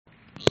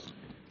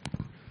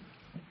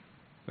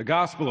The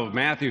Gospel of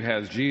Matthew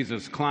has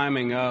Jesus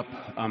climbing up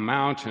a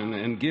mountain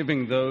and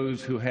giving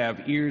those who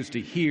have ears to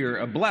hear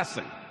a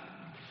blessing.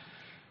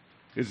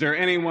 Is there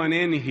anyone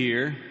in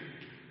here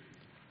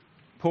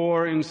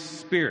poor in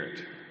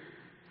spirit?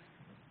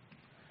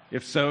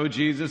 If so,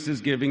 Jesus is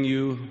giving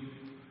you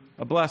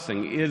a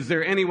blessing. Is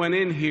there anyone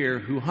in here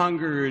who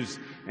hungers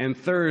and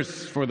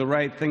thirsts for the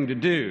right thing to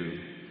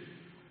do?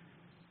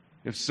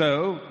 If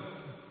so,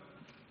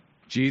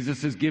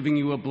 Jesus is giving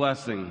you a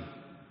blessing.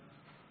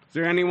 Is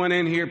there anyone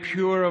in here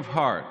pure of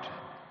heart?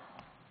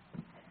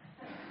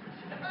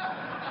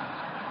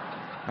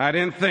 I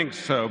didn't think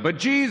so, but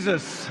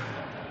Jesus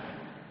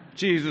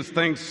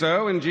thinks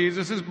so, and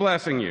Jesus is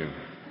blessing you.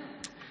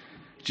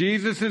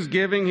 Jesus is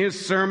giving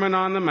his Sermon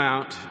on the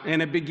Mount,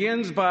 and it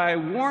begins by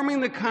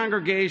warming the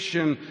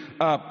congregation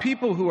up,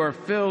 people who are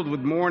filled with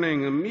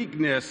mourning and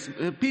meekness,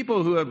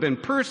 people who have been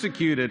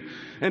persecuted,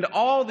 and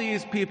all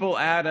these people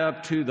add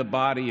up to the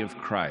body of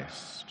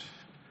Christ.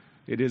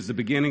 It is the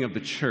beginning of the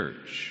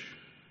church.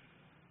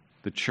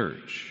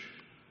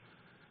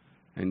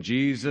 And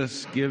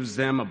Jesus gives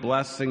them a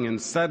blessing, and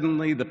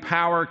suddenly the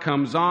power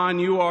comes on.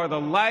 You are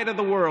the light of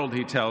the world,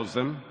 he tells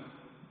them.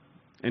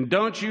 And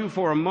don't you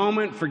for a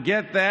moment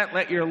forget that.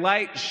 Let your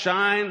light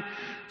shine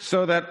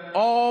so that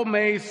all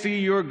may see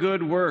your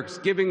good works,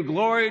 giving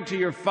glory to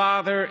your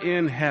Father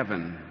in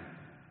heaven.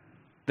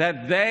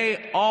 That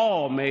they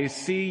all may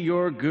see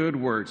your good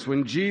works.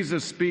 When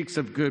Jesus speaks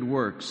of good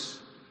works,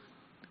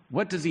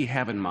 what does he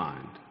have in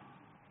mind?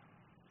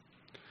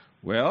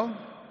 Well,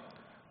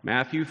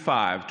 Matthew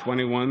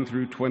 5:21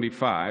 through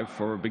 25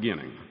 for a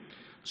beginning.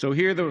 So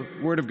hear the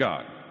word of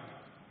God.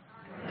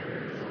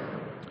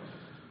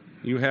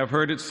 You have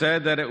heard it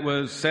said that it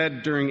was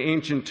said during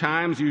ancient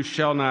times, you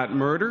shall not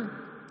murder,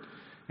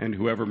 and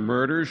whoever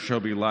murders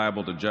shall be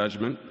liable to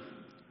judgment.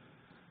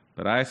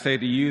 But I say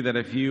to you that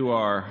if you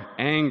are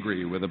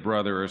angry with a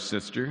brother or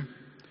sister,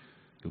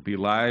 you'll be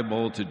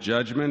liable to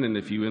judgment, and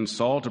if you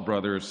insult a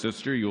brother or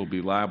sister, you'll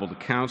be liable to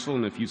counsel,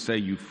 and if you say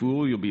you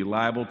fool, you'll be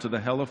liable to the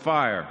hell of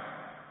fire.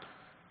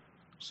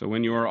 So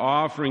when you are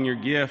offering your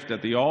gift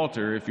at the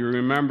altar, if you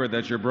remember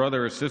that your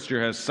brother or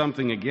sister has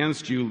something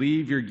against you,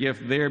 leave your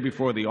gift there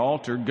before the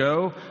altar.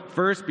 Go,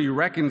 first be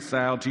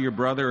reconciled to your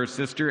brother or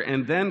sister,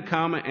 and then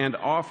come and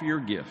offer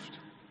your gift.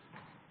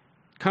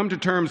 Come to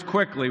terms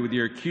quickly with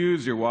your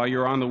accuser while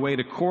you're on the way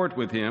to court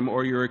with him,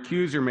 or your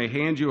accuser may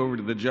hand you over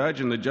to the judge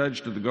and the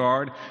judge to the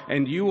guard,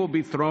 and you will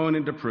be thrown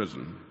into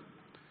prison.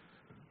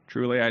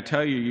 Truly, I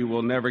tell you, you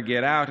will never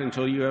get out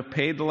until you have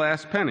paid the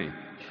last penny.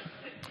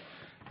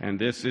 And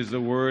this is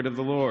the word of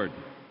the Lord.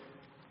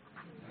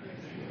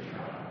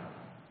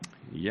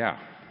 Yeah.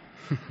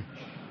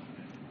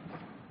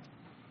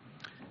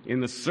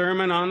 In the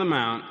Sermon on the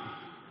Mount,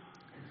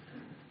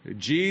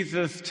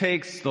 Jesus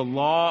takes the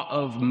law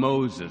of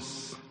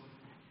Moses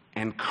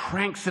and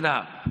cranks it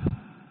up.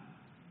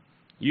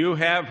 You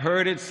have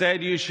heard it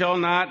said, you shall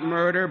not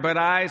murder, but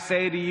I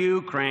say to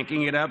you,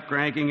 cranking it up,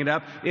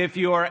 if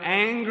you are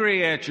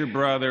angry at your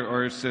brother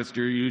or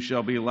sister, you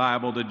shall be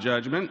liable to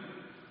judgment.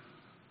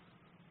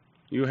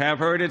 You have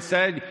heard it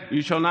said,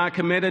 you shall not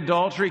commit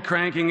adultery,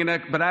 cranking it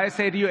up. But I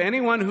say to you,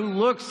 anyone who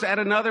looks at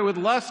another with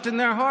lust in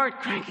their heart,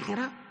 cranking it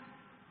up.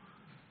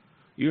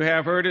 You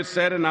have heard it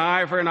said, an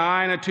eye for an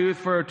eye and a tooth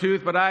for a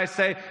tooth. But I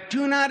say,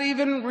 do not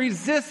even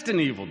resist an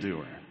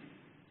evildoer.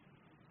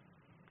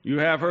 You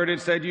have heard it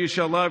said, you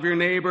shall love your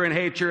neighbor and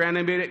hate your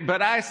enemy.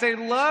 But I say,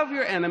 love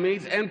your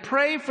enemies and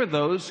pray for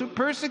those who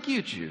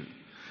persecute you.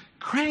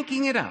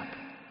 Cranking it up.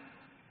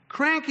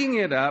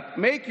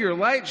 Make your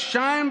light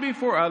shine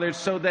before others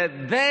so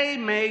that they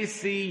may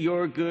see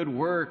your good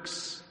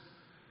works.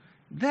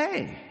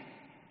 They?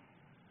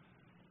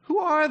 Who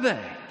are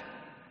they?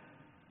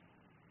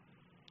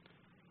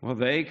 Well,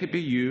 they could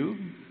be you.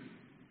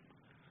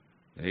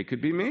 They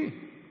could be me.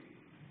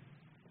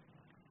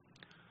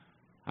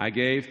 I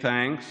gave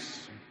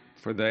thanks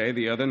for they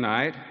the other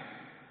night.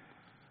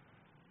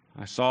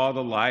 I saw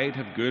the light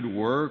of good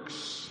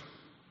works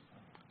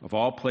of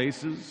all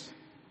places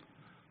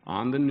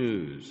on the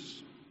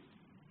news.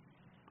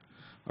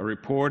 A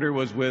reporter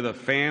was with a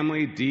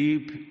family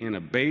deep in a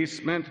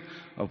basement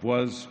of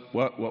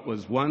what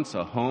was once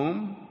a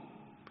home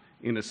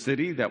in a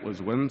city that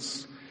was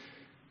once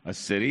a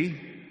city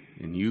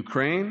in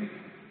Ukraine.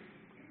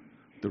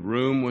 The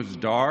room was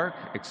dark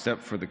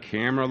except for the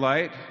camera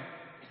light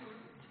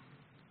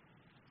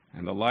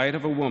and the light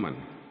of a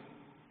woman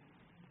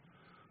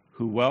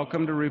who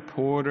welcomed a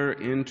reporter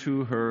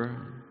into her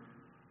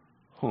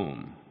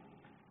home,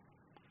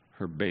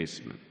 her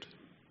basement,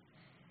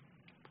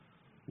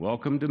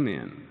 welcomed him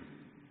in,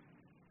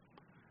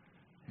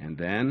 and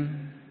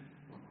then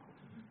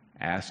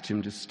asked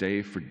him to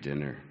stay for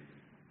dinner.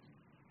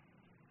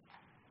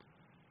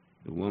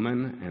 The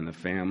woman and the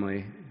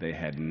family, they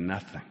had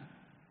nothing.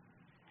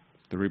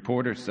 The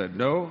reporter said,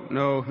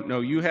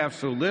 No, you have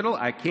so little,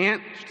 I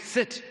can't.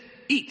 Sit,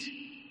 eat,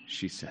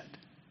 she said.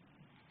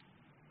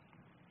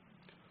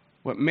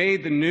 What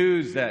made the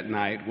news that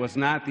night was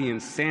not the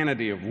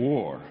insanity of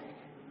war.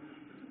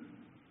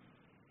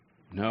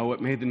 No,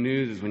 what made the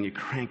news is when you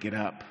crank it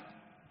up.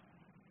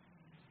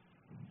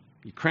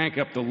 You crank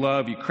up the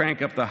love, you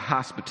crank up the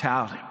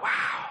hospitality. Wow.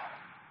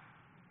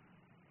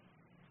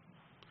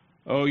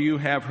 Oh, you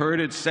have heard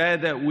it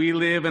said that we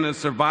live in a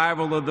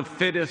survival of the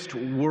fittest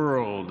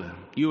world.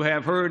 You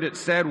have heard it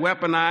said,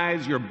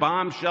 weaponize your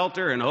bomb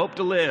shelter and hope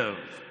to live.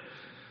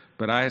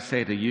 But I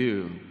say to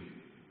you,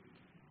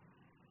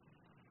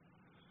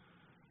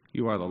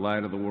 you are the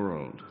light of the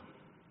world.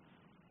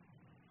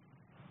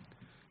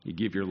 You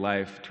give your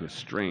life to a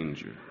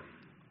stranger.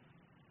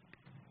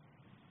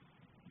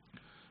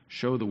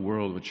 Show the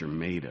world what you're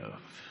made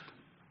of.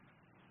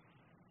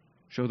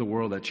 Show the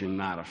world that you're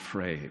not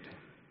afraid.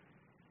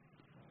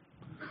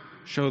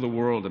 Show the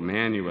world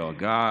Emmanuel,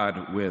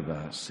 God with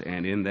us.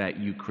 And in that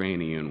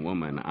Ukrainian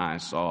woman, I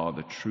saw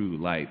the true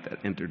light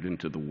that entered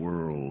into the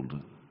world.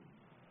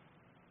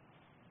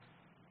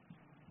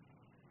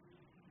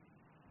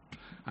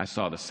 I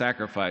saw the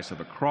sacrifice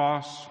of a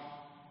cross,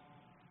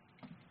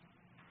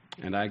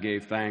 and I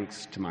gave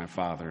thanks to my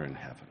Father in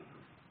heaven.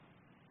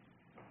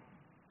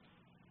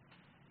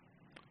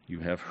 You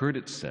have heard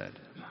it said.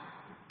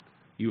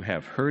 You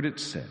have heard it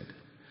said.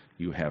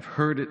 You have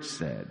heard it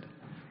said.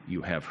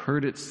 You have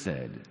heard it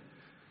said.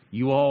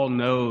 You all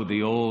know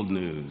the old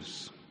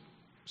news,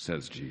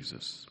 says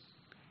Jesus.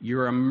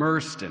 You're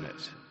immersed in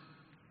it.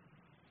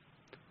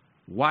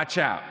 Watch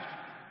out,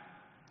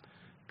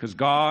 because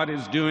God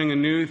is doing a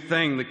new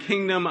thing. The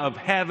kingdom of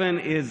heaven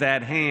is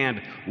at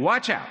hand.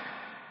 Watch out,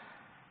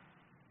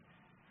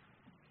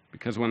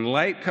 because when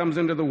light comes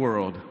into the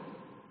world,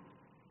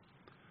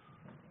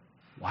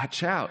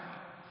 watch out.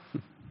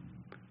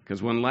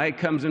 Because when light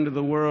comes into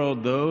the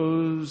world,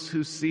 those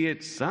who see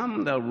it,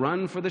 they'll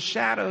run for the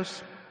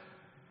shadows.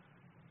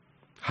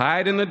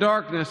 Hide in the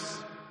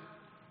darkness.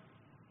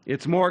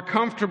 It's more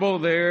comfortable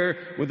there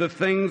with the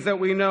things that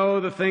we know,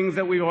 the things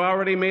that we've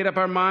already made up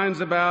our minds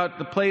about,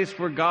 the place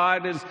where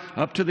God is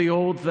up to the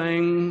old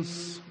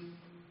things.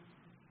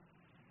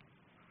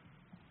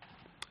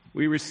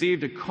 We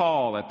received a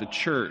call at the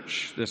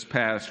church this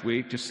past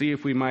week to see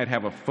if we might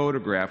have a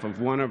photograph of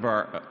one of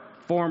our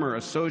former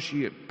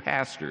associate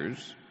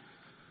pastors,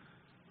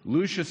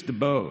 Lucius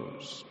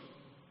DuBose.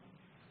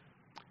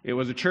 It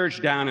was a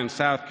church down in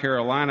South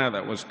Carolina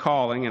that was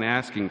calling and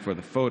asking for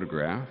the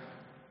photograph.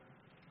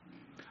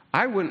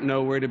 I wouldn't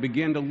know where to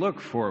begin to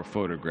look for a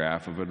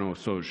photograph of an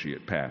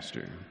associate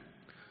pastor.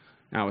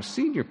 Now, a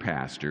senior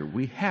pastor,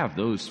 we have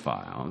those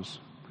files.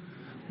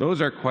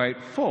 Those are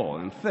quite full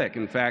and thick.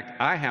 In fact,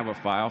 I have a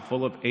file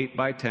full of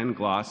 8x10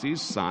 glossies,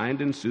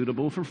 signed and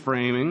suitable for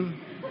framing.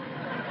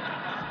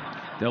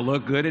 They'll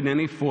look good in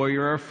any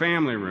foyer or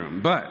family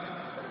room. But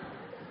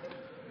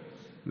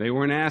they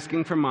weren't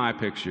asking for my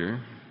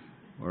picture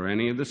or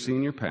any of the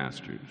senior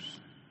pastors.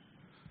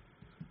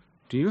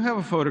 Do you have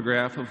a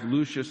photograph of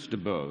Lucius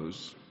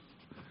DuBose?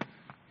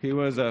 He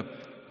was an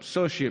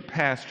associate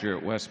pastor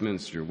at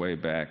Westminster way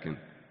back. And,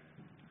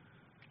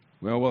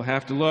 well, we'll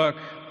have to look.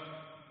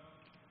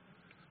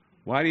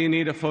 Why do you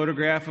need a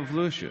photograph of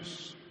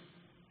Lucius?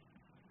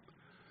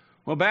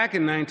 Well, back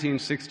in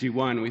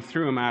 1961, we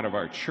threw him out of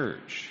our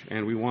church,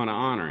 and we want to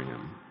honor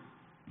him.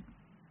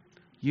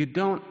 You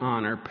don't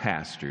honor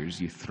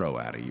pastors you throw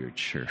out of your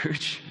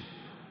church.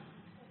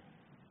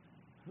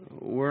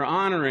 We're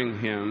honoring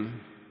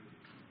him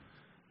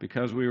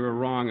because we were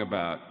wrong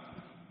about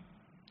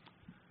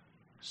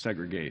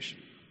segregation.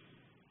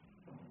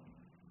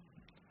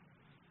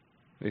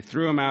 They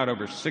threw him out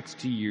over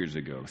 60 years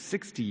ago.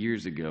 60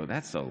 years ago,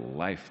 that's a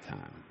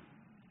lifetime.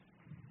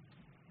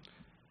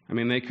 I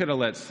mean, they could have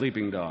let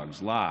sleeping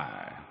dogs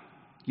lie.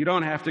 You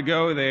don't have to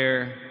go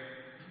there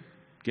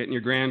getting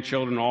your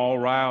grandchildren all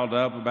riled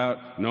up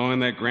about knowing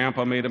that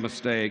Grandpa made a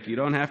mistake. You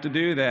don't have to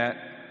do that.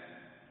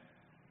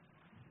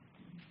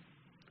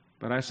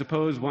 But I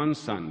suppose one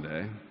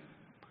Sunday,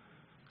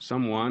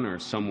 someone or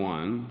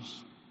someones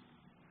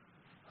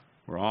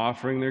were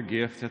offering their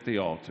gift at the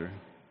altar,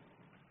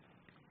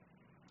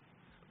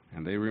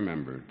 and they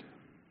remembered.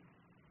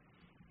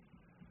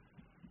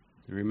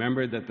 They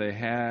remembered that they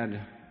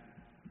had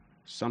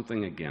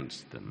something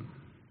against them.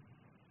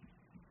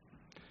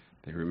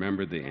 They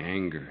remembered the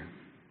anger.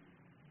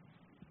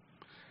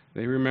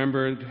 They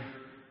remembered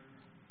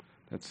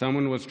that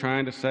someone was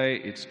trying to say,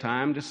 it's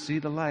time to see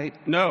the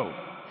light. No,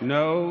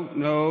 no,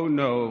 no,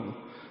 no.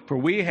 For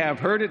we have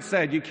heard it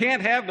said, you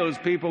can't have those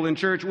people in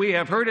church. We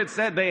have heard it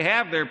said they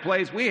have their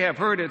place. We have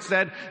heard it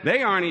said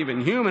they aren't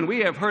even human. We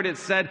have heard it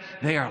said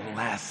they are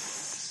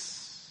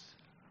less.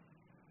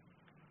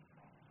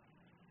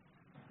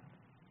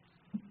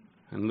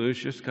 And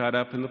Lucius got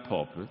up in the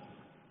pulpit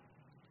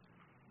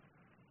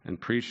and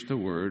preached the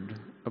word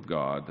of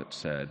God that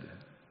said,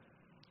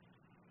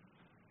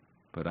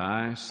 but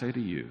I say to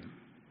you,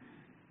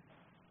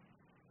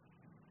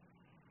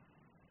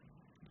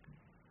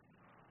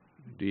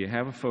 do you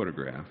have a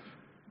photograph?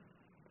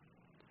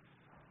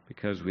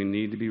 Because we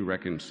need to be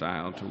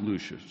reconciled to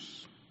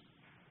Lucius.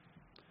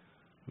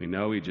 We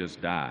know he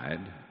just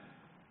died.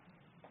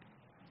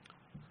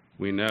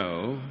 We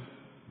know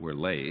we're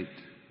late.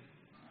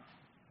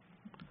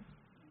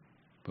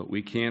 But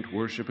we can't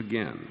worship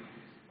again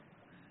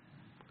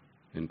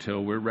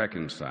until we're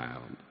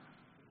reconciled.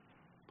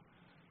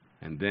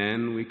 And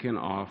then we can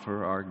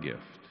offer our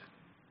gift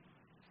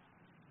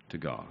to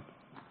God.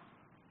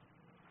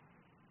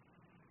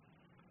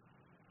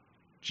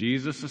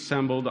 Jesus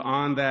assembled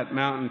on that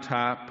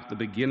mountaintop the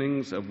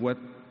beginnings of what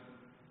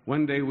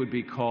one day would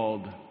be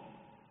called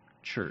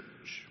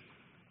church.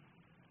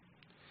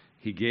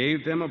 He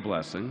gave them a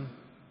blessing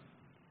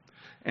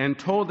and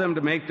told them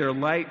to make their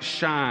light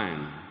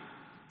shine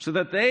so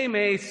that they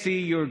may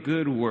see your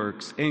good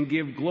works and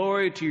give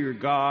glory to your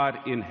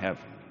God in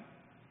heaven.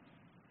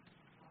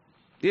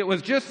 It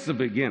was just the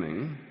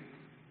beginning,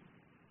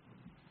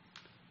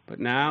 but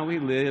now we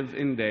live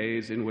in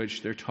days in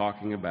which they're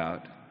talking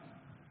about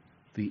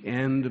the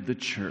end of the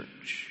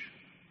church.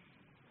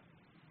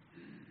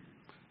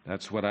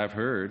 That's what I've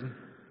heard.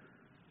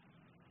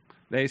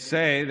 They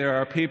say there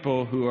are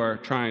people who are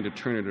trying to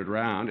turn it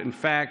around. In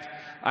fact,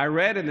 I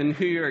read in the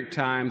New York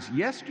Times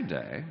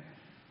yesterday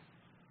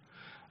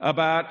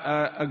about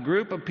a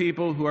group of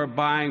people who are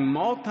buying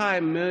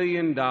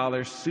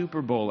multi-million-dollar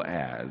Super Bowl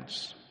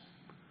ads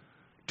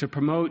to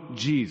promote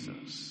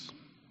Jesus.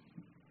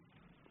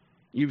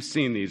 You've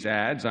seen these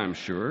ads, I'm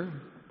sure.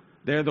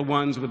 They're the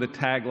ones with the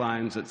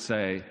taglines that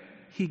say,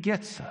 "He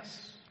gets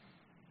us."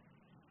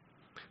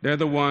 They're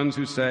the ones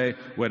who say,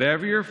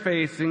 "Whatever you're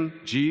facing,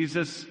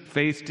 Jesus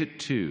faced it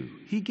too.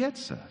 He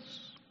gets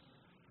us."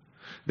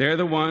 They're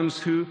the ones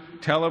who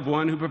tell of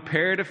one who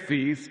prepared a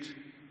feast,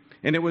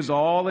 and it was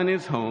all in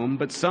his home,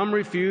 but some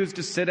refused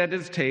to sit at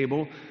his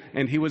table,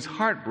 and he was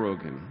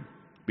heartbroken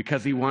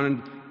because he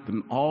wanted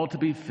them all to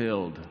be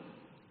filled,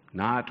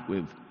 not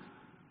with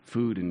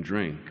food and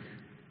drink,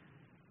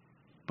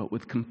 but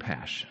with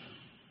compassion.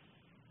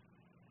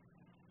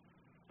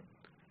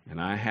 And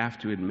I have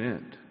to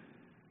admit,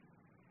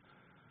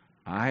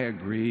 I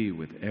agree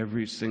with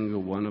every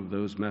single one of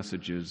those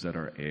messages that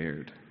are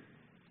aired.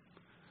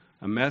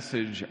 A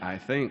message, I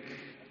think,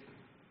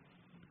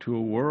 to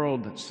a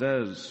world that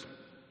says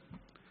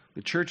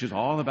the church is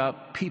all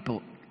about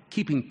people,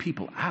 keeping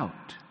people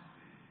out.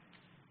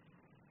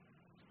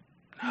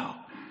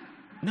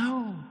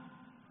 No.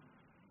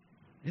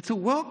 It's a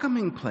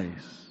welcoming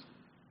place.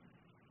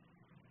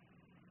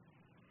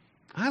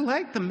 I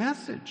like the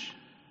message.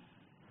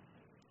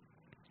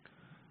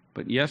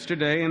 But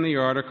yesterday in the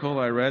article,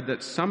 I read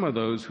that some of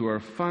those who are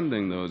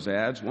funding those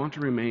ads want to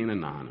remain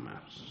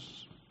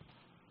anonymous.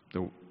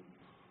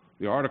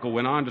 The article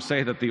went on to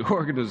say that the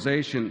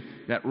organization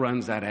that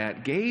runs that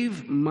ad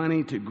gave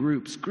money to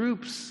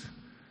groups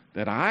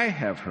that I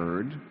have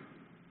heard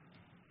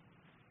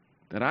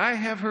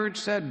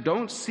said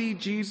don't see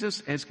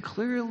Jesus as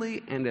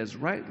clearly and as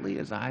rightly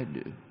as I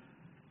do.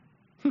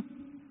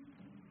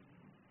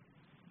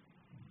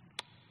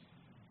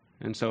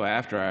 And so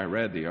after I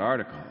read the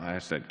article, I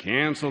said,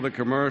 cancel the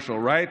commercial,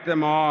 write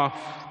them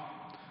off,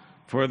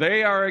 for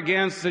they are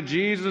against the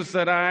Jesus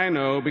that I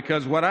know,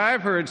 because what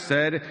I've heard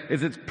said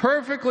is it's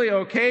perfectly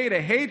okay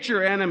to hate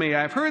your enemy.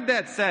 I've heard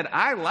that said.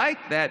 I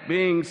like that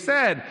being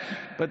said.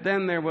 But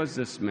then there was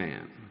this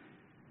man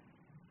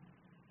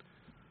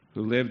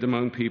who lived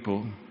among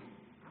people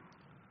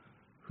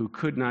who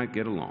could not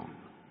get along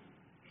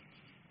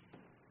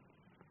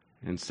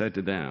and said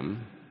to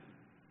them,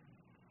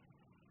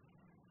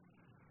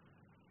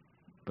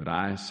 "But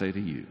I say to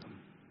you,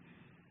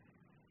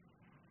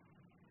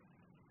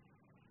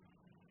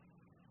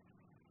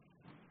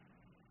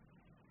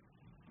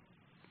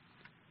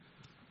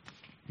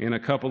 in a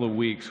couple of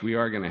weeks, we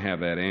are going to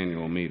have that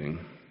annual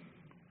meeting.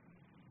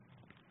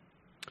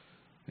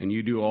 And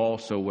you do all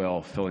so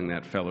well filling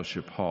that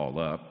fellowship hall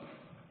up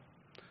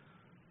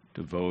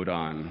to vote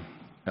on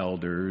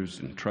elders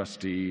and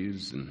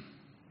trustees and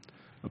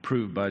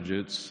approve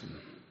budgets.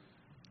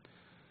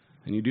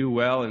 And you do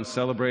well in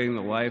celebrating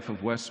the life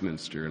of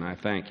Westminster, and I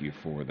thank you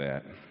for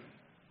that.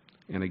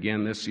 And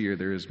again, this year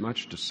there is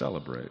much to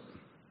celebrate.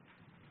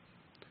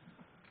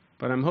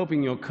 But I'm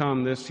hoping you'll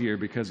come this year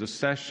because a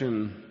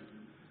session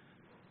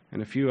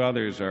and a few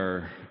others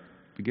are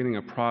beginning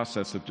a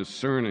process of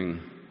discerning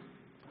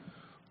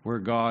where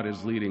God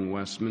is leading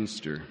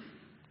Westminster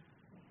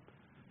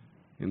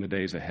in the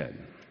days ahead.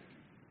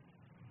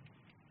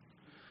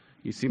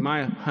 You see,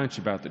 my hunch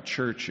about the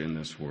church in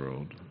this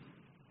world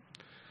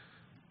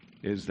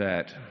is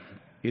that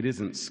it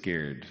isn't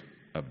scared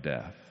of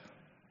death.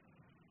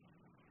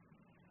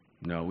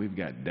 No, we've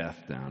got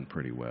death down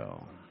pretty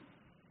well.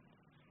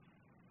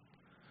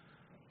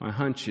 My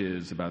hunch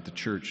is about the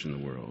church in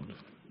the world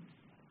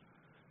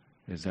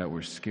is that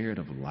we're scared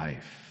of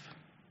life.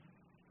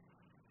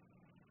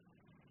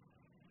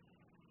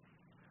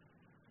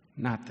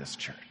 Not this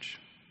church.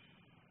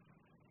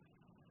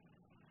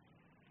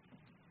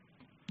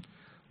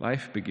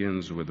 Life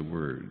begins with the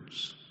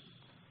words,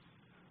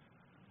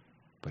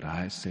 "But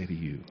I say to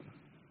you."